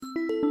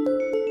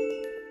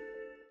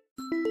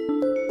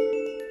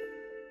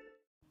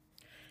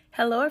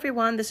Hello,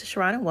 everyone. This is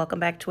Sharon, and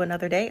welcome back to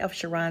another day of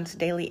Sharon's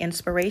Daily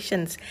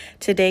Inspirations.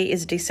 Today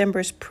is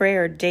December's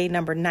prayer, day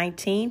number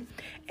 19,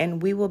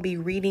 and we will be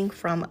reading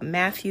from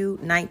Matthew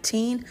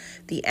 19,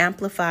 the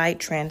Amplified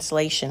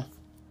Translation.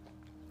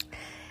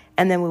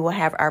 And then we will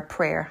have our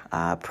prayer.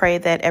 Pray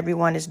that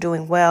everyone is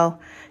doing well.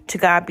 To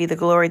God be the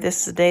glory. This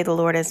is the day the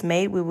Lord has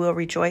made. We will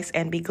rejoice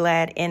and be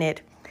glad in it.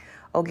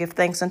 Oh, give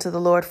thanks unto the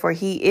Lord, for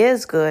he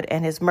is good,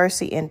 and his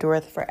mercy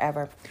endureth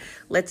forever.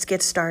 Let's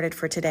get started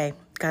for today.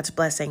 God's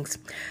blessings.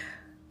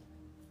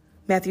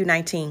 Matthew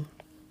 19.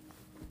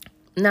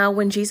 Now,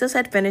 when Jesus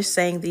had finished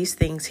saying these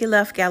things, he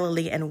left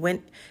Galilee and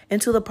went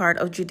into the part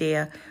of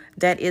Judea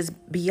that is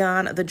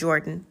beyond the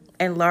Jordan,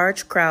 and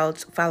large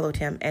crowds followed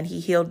him, and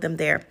he healed them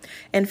there.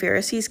 And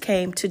Pharisees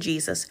came to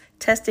Jesus,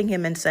 testing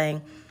him and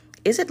saying,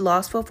 "Is it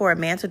lawful for a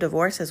man to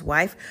divorce his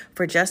wife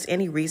for just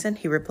any reason?"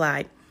 He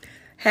replied,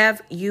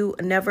 "Have you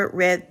never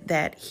read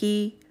that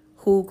he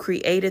who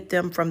created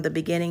them from the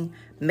beginning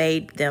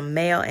made them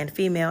male and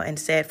female, and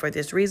said, for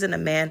this reason a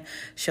man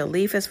shall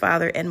leave his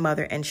father and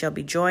mother and shall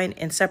be joined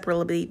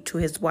inseparably to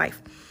his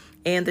wife,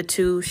 and the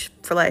two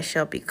flesh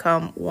shall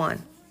become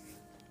one.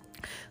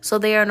 So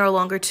they are no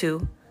longer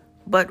two,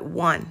 but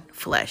one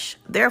flesh.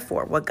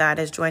 Therefore, what God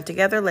has joined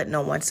together, let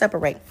no one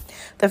separate."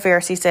 The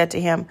Pharisee said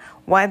to him,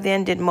 "Why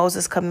then did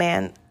Moses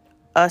command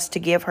us to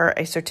give her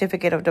a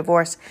certificate of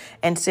divorce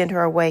and send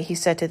her away?" He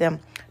said to them,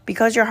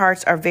 "Because your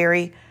hearts are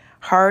very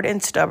hard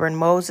and stubborn.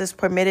 Moses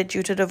permitted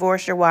you to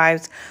divorce your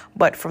wives,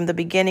 but from the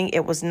beginning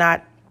it was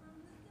not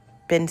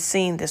been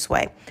seen this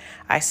way.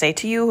 I say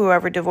to you,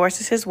 whoever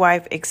divorces his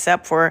wife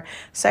except for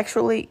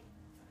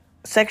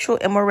sexual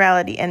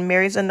immorality and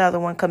marries another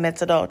one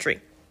commits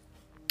adultery."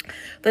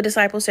 The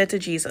disciples said to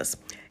Jesus,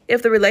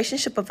 "If the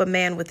relationship of a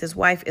man with his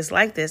wife is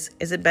like this,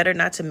 is it better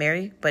not to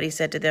marry?" But he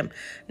said to them,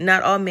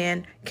 "Not all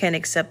men can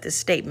accept this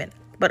statement,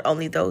 but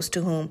only those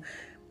to whom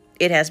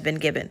it has been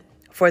given.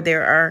 For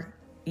there are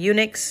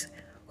eunuchs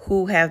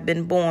who have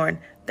been born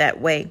that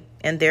way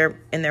in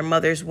their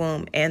mother's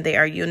womb, and they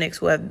are eunuchs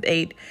who have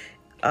made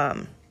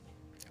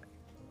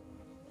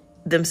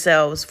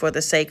themselves for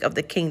the sake of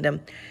the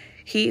kingdom.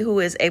 He who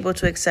is able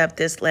to accept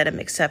this, let him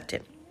accept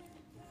it."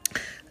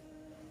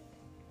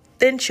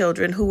 Then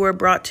children who were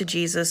brought to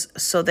Jesus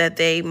so that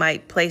they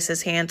might place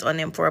his hands on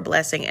them for a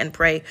blessing and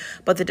pray,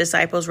 but the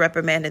disciples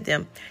reprimanded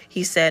them.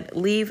 He said,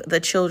 "Leave the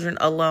children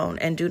alone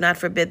and do not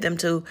forbid them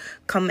to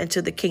come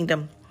into the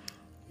kingdom,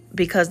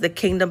 because the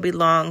kingdom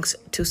belongs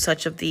to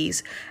such of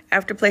these."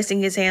 After placing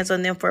his hands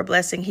on them for a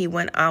blessing, he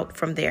went out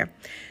from there.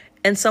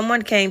 And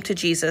someone came to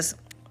Jesus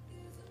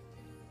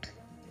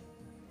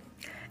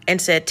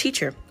and said,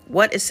 "Teacher,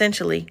 what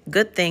essentially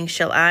good thing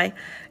shall I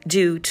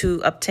do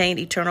to obtain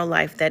eternal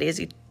life?" That is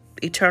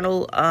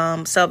eternal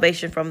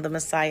salvation from the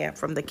Messiah,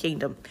 from the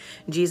kingdom.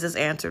 Jesus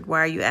answered, "Why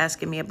are you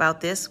asking me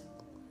about this?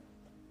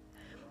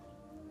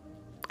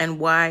 And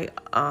why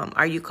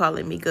are you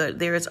calling me good?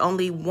 There is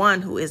only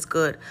one who is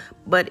good.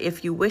 But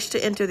if you wish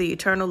to enter the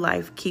eternal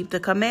life, keep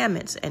the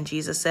commandments." And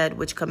Jesus said,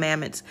 "Which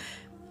commandments?"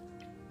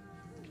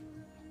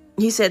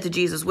 He said to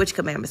Jesus, "Which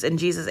commandments?" And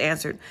Jesus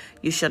answered,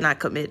 "You shall not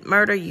commit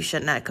murder. You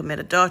shall not commit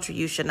adultery.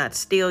 You shall not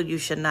steal. You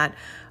shall not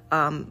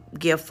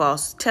give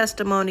false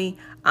testimony.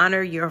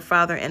 Honor your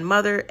father and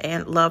mother,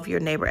 and love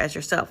your neighbor as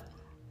yourself."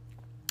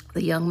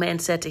 The young man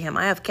said to him,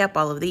 "I have kept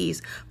all of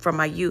these from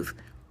my youth.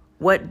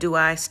 What do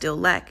I still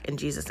lack?" And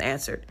Jesus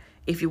answered,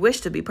 "If you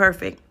wish to be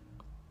perfect,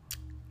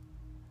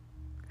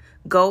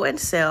 go and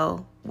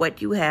sell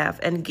what you have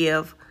and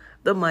give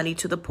the money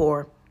to the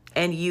poor,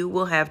 and you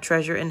will have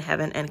treasure in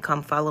heaven, and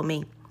come follow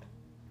me."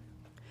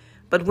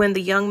 But when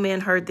the young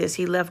man heard this,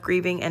 he left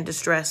grieving and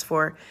distressed,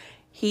 for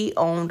he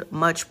owned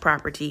much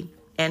property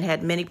and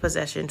had many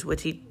possessions,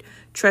 which he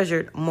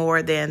treasured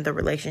more than the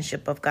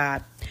relationship of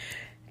God.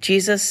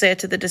 Jesus said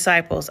to the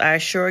disciples, "I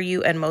assure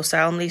you and most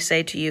solemnly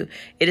say to you,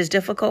 it is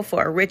difficult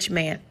for a rich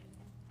man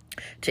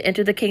to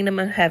enter the kingdom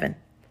of heaven.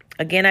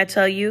 Again, I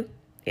tell you,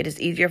 it is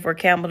easier for a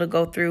camel to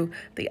go through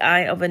the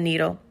eye of a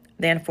needle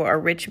than for a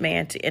rich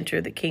man to enter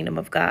the kingdom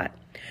of God."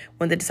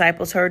 When the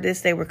disciples heard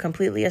this, they were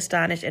completely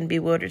astonished and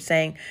bewildered,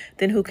 saying,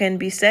 "Then who can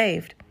be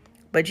saved?"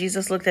 But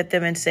Jesus looked at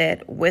them and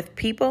said, "With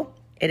people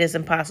it is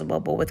impossible,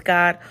 but with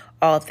God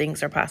all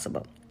things are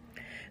possible."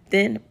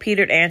 Then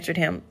Peter answered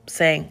him,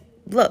 saying,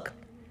 "Look,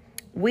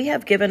 we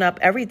have given up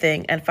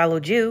everything and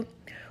followed you.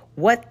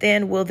 What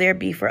then will there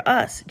be for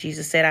us?"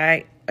 Jesus said,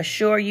 "I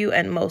assure you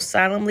and most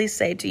solemnly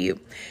say to you,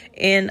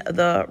 in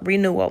the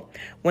renewal,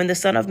 when the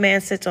Son of Man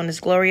sits on his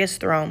glorious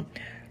throne,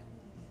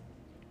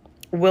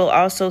 will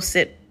also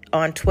sit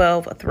on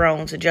 12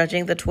 thrones,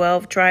 judging the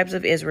 12 tribes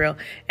of Israel.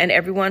 And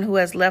everyone who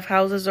has left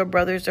houses or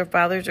brothers or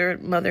fathers or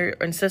mother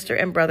and sister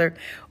and brother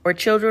or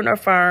children or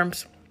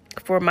farms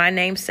for my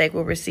name's sake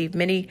will receive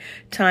many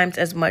times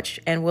as much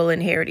and will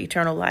inherit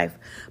eternal life.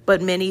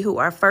 But many who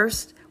are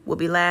first will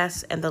be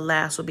last, and the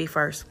last will be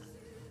first."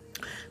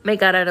 May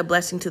God add a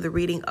blessing to the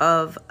reading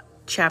of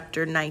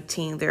chapter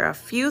 19. There are a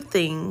few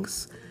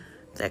things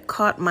that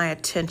caught my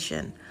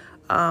attention.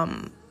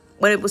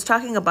 When it was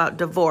talking about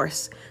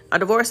divorce, a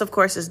divorce, of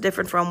course, is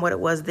different from what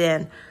it was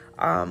then.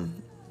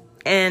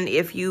 And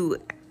if you,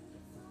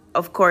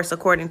 of course,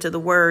 according to the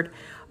word,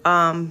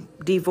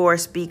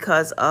 divorce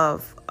because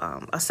of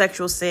a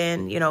sexual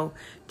sin,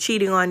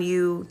 cheating on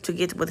you to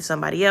get with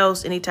somebody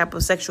else, any type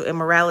of sexual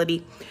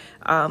immorality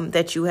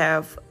that you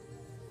have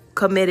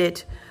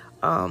committed,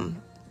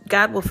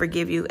 God will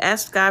forgive you.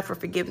 Ask God for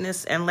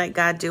forgiveness and let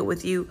God deal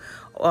with you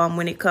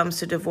when it comes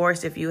to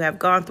divorce. If you have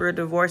gone through a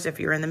divorce, if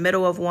you're in the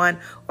middle of one,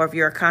 or if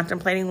you're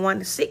contemplating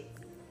one, seek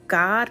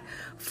God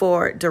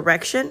for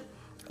direction.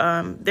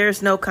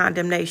 There's no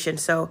condemnation.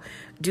 So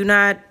do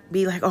not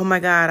be like, oh my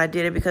God, I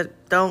did it, because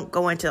don't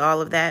go into all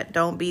of that.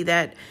 Don't be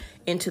that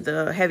into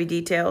the heavy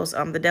details.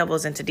 The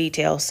devil's into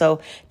details.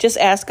 So just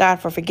ask God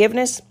for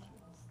forgiveness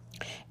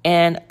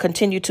and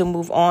continue to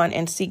move on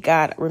and seek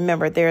God.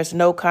 Remember, there's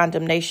no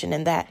condemnation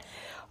in that.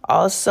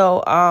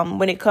 Also,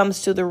 when it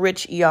comes to the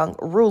rich young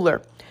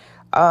ruler,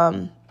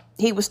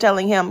 he was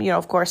telling him,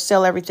 of course,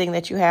 sell everything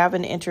that you have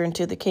and enter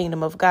into the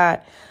kingdom of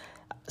God.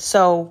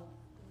 So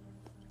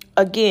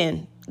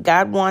again,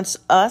 God wants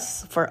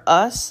us for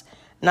us,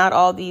 not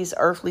all these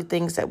earthly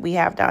things that we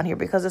have down here,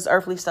 because this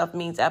earthly stuff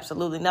means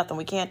absolutely nothing.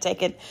 We can't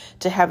take it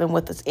to heaven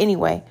with us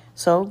anyway.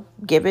 So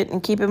give it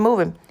and keep it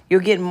moving.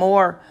 You'll get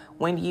more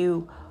when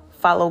you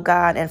follow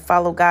God and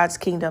follow God's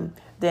kingdom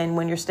than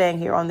when you're staying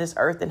here on this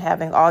earth and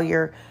having all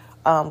your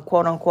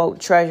quote unquote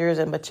treasures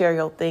and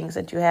material things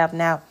that you have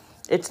now.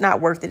 It's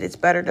not worth it. It's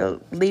better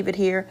to leave it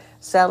here,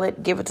 sell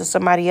it, give it to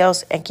somebody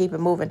else, and keep it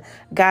moving.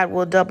 God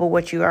will double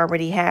what you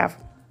already have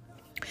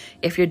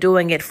if you're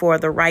doing it for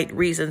the right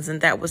reasons.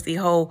 And that was the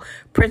whole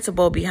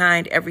principle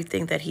behind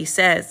everything that he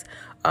says.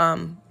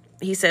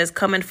 He says,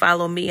 come and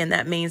follow me. And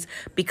that means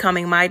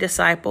becoming my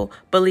disciple,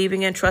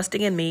 believing and trusting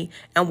in me,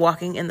 and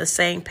walking in the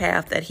same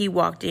path that he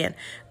walked in.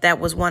 That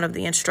was one of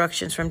the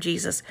instructions from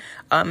Jesus.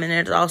 And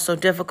it's also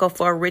difficult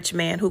for a rich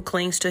man who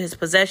clings to his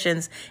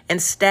possessions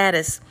and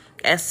status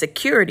as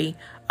security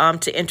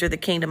to enter the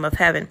kingdom of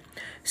heaven.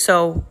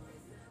 So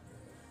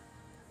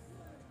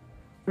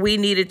we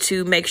needed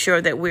to make sure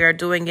that we are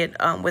doing it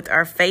with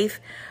our faith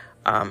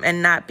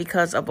and not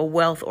because of a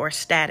wealth or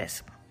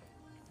status.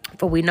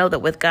 For we know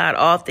that with God,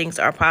 all things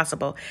are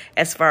possible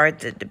as far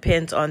as it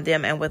depends on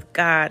them. And with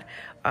God,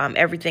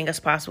 everything is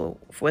possible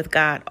with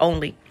God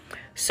only.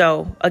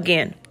 So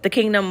again, the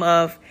kingdom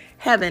of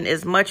heaven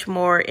is much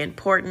more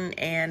important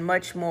and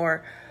much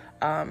more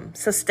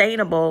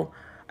sustainable.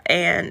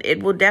 And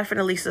it will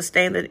definitely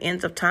sustain the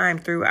ends of time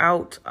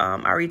throughout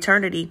our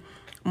eternity,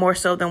 more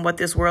so than what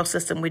this world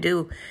system we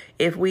do.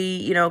 If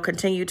we,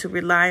 continue to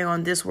rely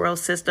on this world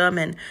system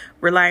and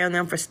rely on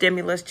them for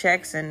stimulus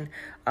checks and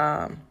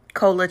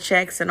COLA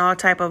checks and all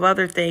type of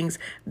other things,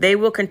 they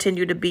will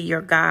continue to be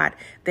your God.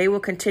 They will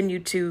continue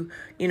to,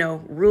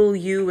 rule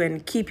you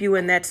and keep you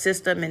in that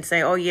system and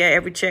say, oh yeah,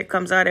 every check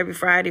comes out every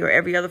Friday or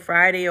every other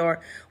Friday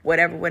or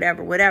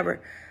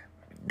whatever.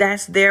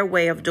 That's their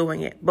way of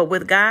doing it. But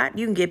with God,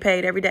 you can get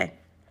paid every day.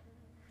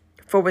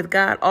 For with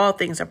God, all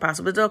things are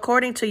possible. So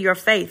according to your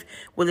faith,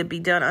 will it be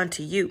done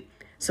unto you?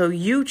 So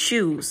you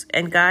choose.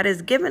 And God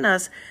has given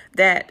us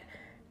that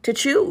to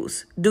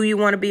choose. Do you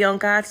want to be on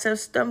God's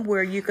system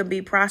where you can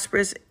be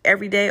prosperous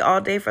every day, all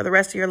day for the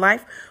rest of your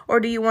life? Or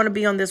do you want to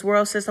be on this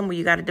world system where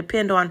you got to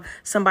depend on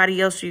somebody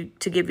else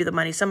to give you the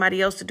money,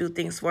 somebody else to do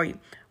things for you?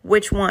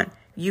 Which one?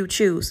 You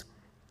choose.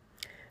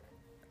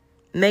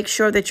 Make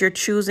sure that you're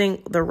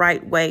choosing the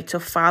right way to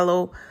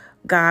follow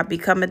God,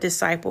 become a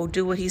disciple,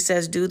 do what he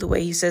says, do the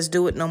way he says,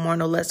 do it, no more,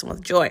 no less, and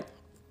with joy.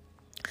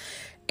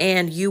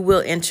 And you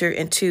will enter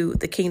into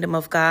the kingdom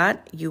of God.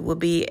 You will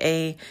be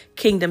a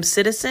kingdom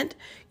citizen.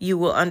 You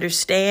will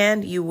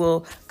understand, you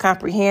will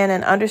comprehend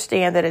and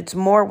understand that it's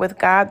more with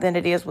God than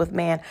it is with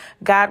man.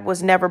 God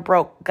was never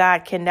broke.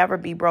 God can never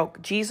be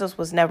broke. Jesus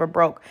was never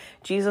broke.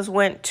 Jesus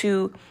went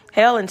to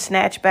hell and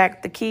snatched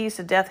back the keys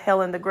to death,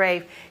 hell, and the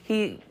grave.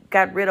 He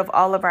got rid of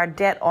all of our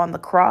debt on the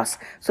cross.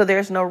 So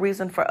there's no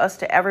reason for us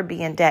to ever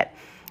be in debt.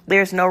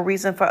 There's no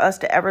reason for us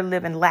to ever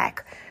live in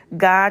lack.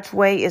 God's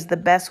way is the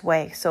best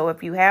way. So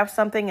if you have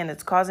something and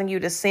it's causing you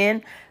to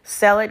sin,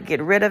 sell it,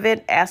 get rid of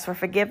it, ask for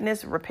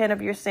forgiveness, repent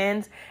of your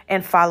sins,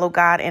 and follow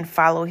God and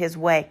follow his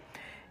way.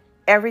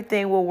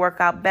 Everything will work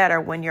out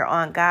better when you're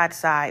on God's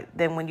side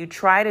than when you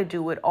try to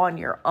do it on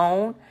your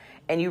own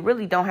and you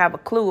really don't have a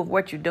clue of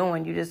what you're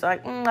doing. You're just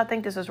like, I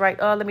think this is right.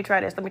 Oh, let me try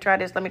this. Let me try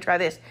this. Let me try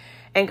this.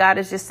 And God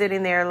is just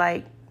sitting there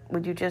like,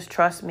 would you just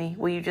trust me?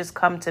 Will you just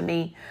come to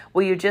me?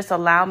 Will you just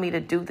allow me to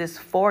do this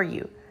for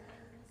you?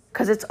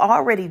 Because it's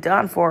already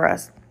done for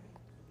us.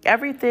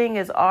 Everything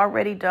is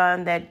already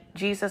done that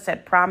Jesus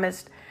had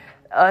promised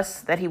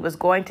us that he was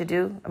going to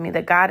do.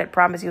 That God had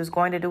promised he was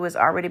going to do has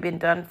already been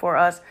done for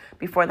us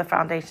before the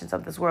foundations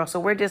of this world. So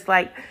we're just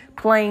like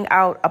playing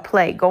out a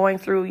play, going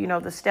through,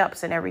 the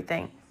steps and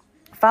everything.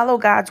 Follow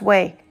God's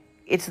way.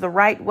 It's the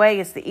right way.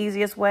 It's the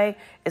easiest way.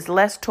 It's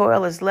less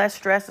toil. It's less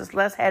stress. It's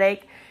less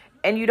headache.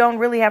 And you don't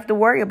really have to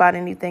worry about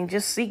anything.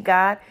 Just seek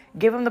God,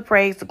 give him the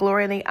praise, the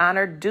glory, and the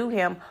honor, do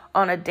him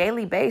on a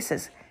daily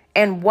basis,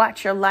 and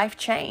watch your life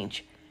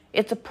change.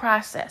 It's a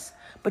process,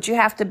 but you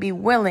have to be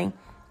willing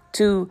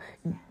to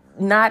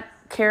not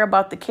care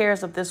about the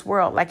cares of this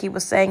world, like he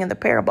was saying in the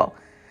parable.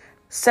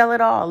 Sell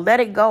it all. Let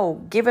it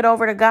go. Give it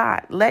over to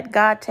God. Let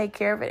God take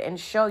care of it and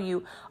show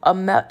you a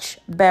much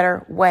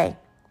better way.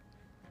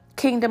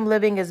 Kingdom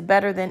living is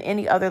better than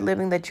any other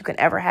living that you can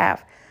ever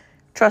have.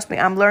 Trust me,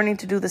 I'm learning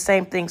to do the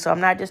same thing. So I'm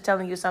not just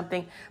telling you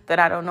something that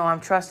I don't know. I'm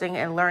trusting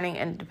and learning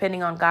and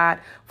depending on God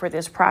for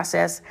this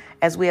process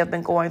as we have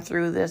been going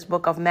through this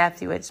book of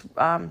Matthew. It's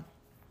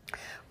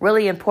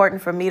really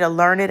important for me to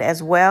learn it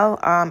as well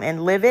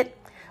and live it.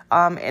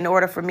 In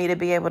order for me to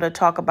be able to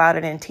talk about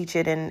it and teach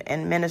it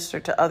and minister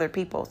to other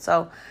people.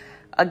 So,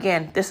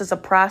 again, this is a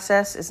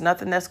process. It's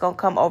nothing that's going to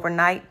come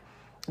overnight.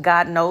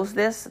 God knows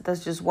this.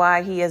 That's just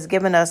why he has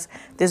given us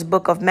this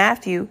book of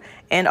Matthew.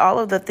 And all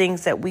of the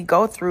things that we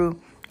go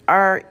through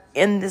are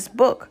in this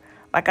book.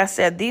 Like I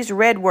said, these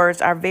red words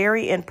are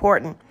very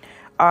important.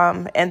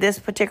 And this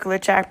particular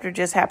chapter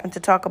just happened to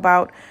talk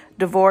about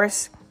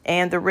divorce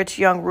and the rich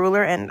young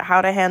ruler and how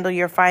to handle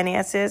your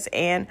finances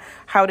and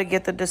how to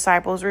get the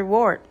disciples'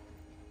 reward.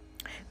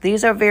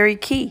 These are very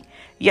key.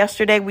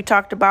 Yesterday, we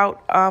talked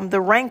about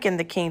the rank in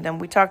the kingdom.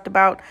 We talked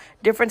about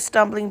different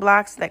stumbling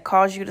blocks that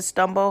cause you to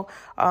stumble.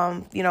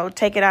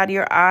 Take it out of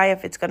your eye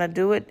if it's going to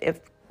do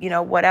it,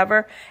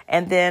 whatever.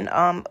 And then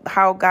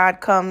how God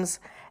comes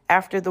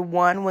after the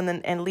one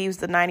and leaves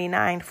the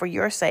 99 for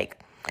your sake.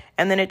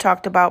 And then it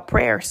talked about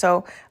prayer.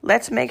 So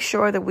let's make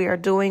sure that we are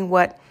doing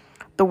what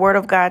the word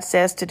of God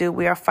says to do.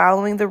 We are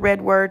following the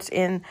red words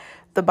in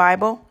the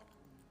Bible,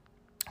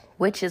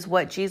 which is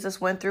what Jesus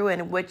went through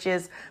and which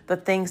is the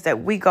things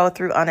that we go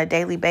through on a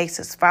daily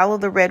basis. Follow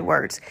the red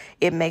words.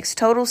 It makes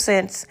total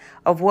sense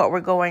of what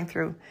we're going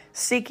through.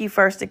 Seek ye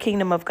first the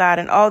kingdom of God,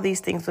 and all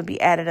these things will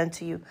be added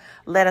unto you.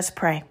 Let us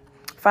pray.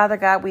 Father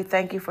God, we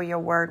thank you for your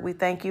word. We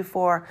thank you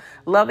for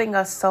loving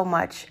us so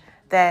much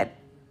that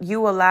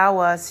you allow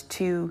us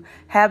to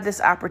have this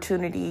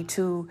opportunity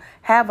to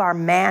have our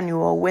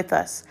manual with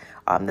us.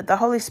 That the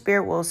Holy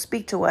Spirit will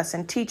speak to us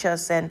and teach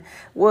us and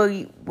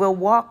will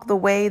walk the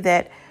way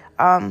that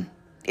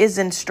is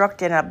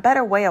instructed in a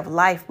better way of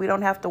life. We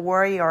don't have to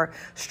worry or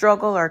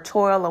struggle or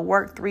toil or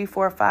work 3,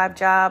 4, 5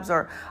 jobs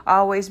or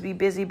always be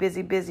busy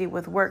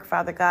with work,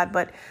 Father God.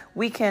 But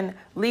we can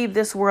leave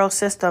this world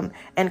system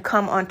and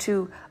come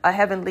onto a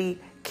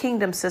heavenly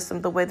kingdom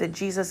system the way that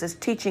Jesus is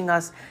teaching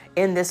us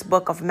in this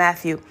book of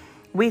Matthew.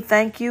 We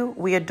thank you.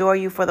 We adore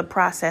you for the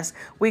process.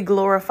 We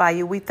glorify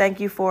you. We thank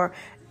you for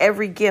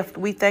every gift.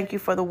 We thank you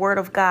for the word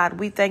of God.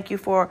 We thank you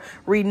for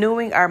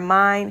renewing our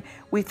mind.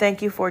 We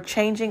thank you for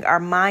changing our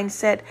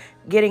mindset,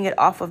 getting it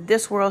off of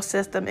this world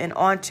system and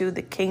onto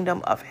the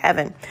kingdom of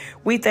heaven.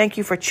 We thank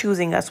you for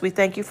choosing us. We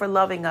thank you for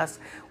loving us.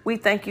 We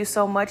thank you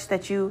so much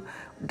that you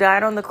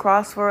died on the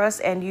cross for us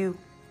and you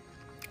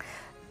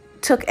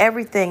took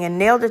everything and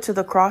nailed it to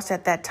the cross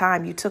at that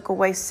time. You took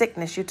away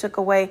sickness. You took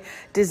away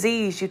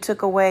disease. You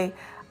took away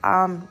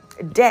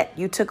debt.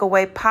 You took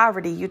away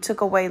poverty. You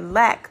took away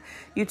lack.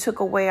 You took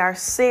away our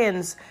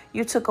sins.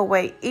 You took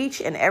away each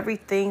and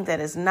everything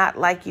that is not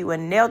like you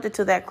and nailed it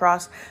to that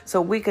cross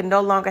so we can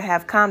no longer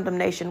have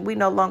condemnation. We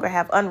no longer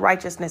have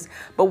unrighteousness,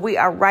 but we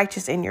are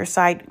righteous in your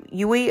sight.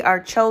 We are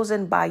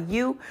chosen by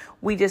you.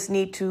 We just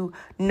need to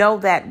know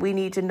that. We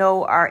need to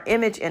know our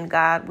image in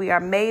God. We are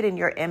made in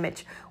your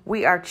image.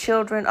 We are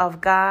children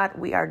of God.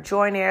 We are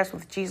joint heirs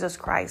with Jesus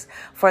Christ.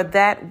 For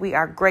that, we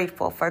are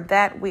grateful. For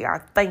that, we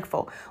are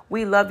thankful.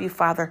 We love you,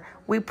 Father.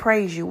 We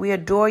praise you. We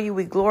adore you.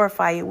 We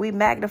glorify you. We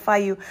magnify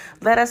you.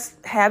 Let us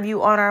have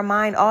you on our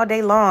mind all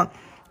day long,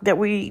 that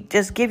we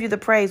just give you the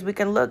praise. We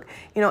can look,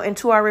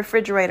 into our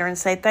refrigerator and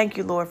say, thank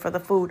you, Lord, for the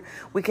food.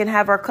 We can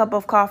have our cup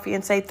of coffee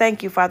and say,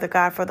 thank you, Father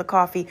God, for the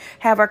coffee.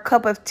 Have our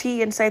cup of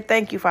tea and say,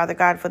 thank you, Father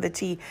God, for the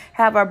tea.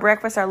 Have our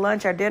breakfast, our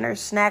lunch, our dinner,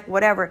 snack,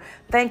 whatever.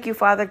 Thank you,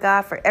 Father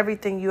God, for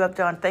everything you have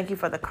done. Thank you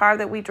for the car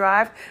that we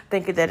drive.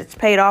 Thank you that it's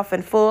paid off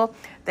in full.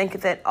 Thank you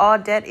that all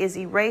debt is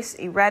erased,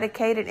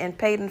 eradicated, and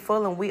paid in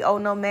full, and we owe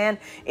no man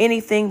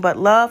anything but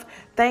love.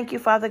 Thank you,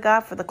 Father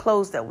God, for the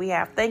clothes that we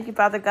have. Thank you,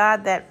 Father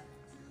God, that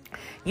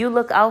you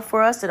look out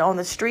for us and on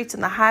the streets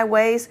and the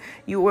highways.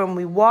 When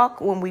we walk,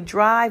 when we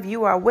drive,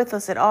 you are with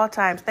us at all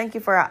times. Thank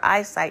you for our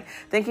eyesight.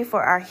 Thank you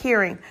for our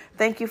hearing.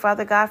 Thank you,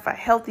 Father God, for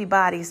healthy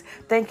bodies.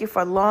 Thank you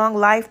for long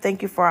life.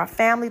 Thank you for our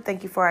family.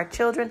 Thank you for our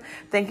children.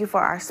 Thank you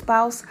for our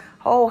spouse.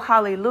 Oh,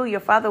 hallelujah.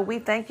 Father, we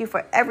thank you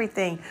for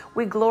everything.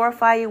 We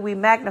glorify you. We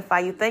magnify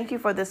you. Thank you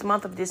for this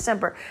month of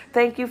December.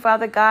 Thank you,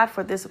 Father God,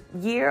 for this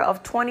year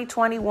of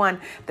 2021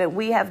 that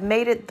we have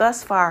made it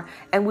thus far,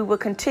 and we will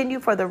continue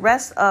for the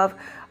rest of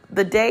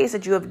the days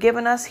that you have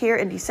given us here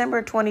in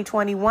December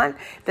 2021,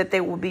 that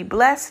they will be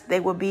blessed, they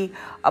will be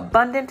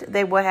abundant,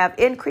 they will have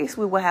increase,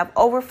 we will have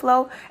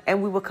overflow,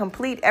 and we will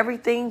complete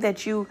everything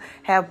that you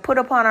have put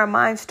upon our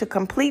minds to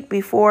complete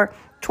before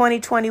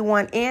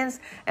 2021 ends.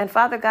 And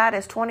Father God,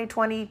 as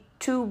 2022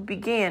 2022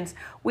 begins.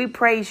 We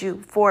praise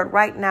you for it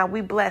right now.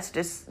 We bless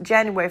this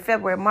January,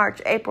 February,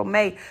 March, April,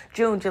 May,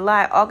 June,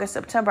 July, August,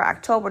 September,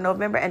 October,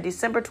 November, and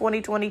December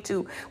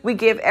 2022. We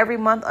give every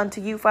month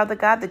unto you, Father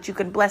God, that you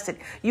can bless it.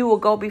 You will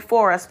go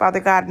before us, Father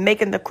God,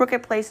 making the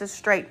crooked places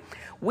straight.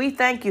 We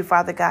thank you,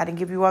 Father God, and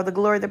give you all the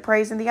glory, the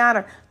praise, and the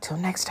honor. Till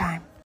next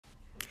time.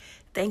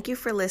 Thank you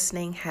for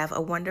listening. Have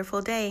a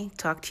wonderful day.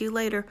 Talk to you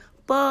later.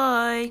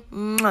 Bye.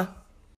 Mwah.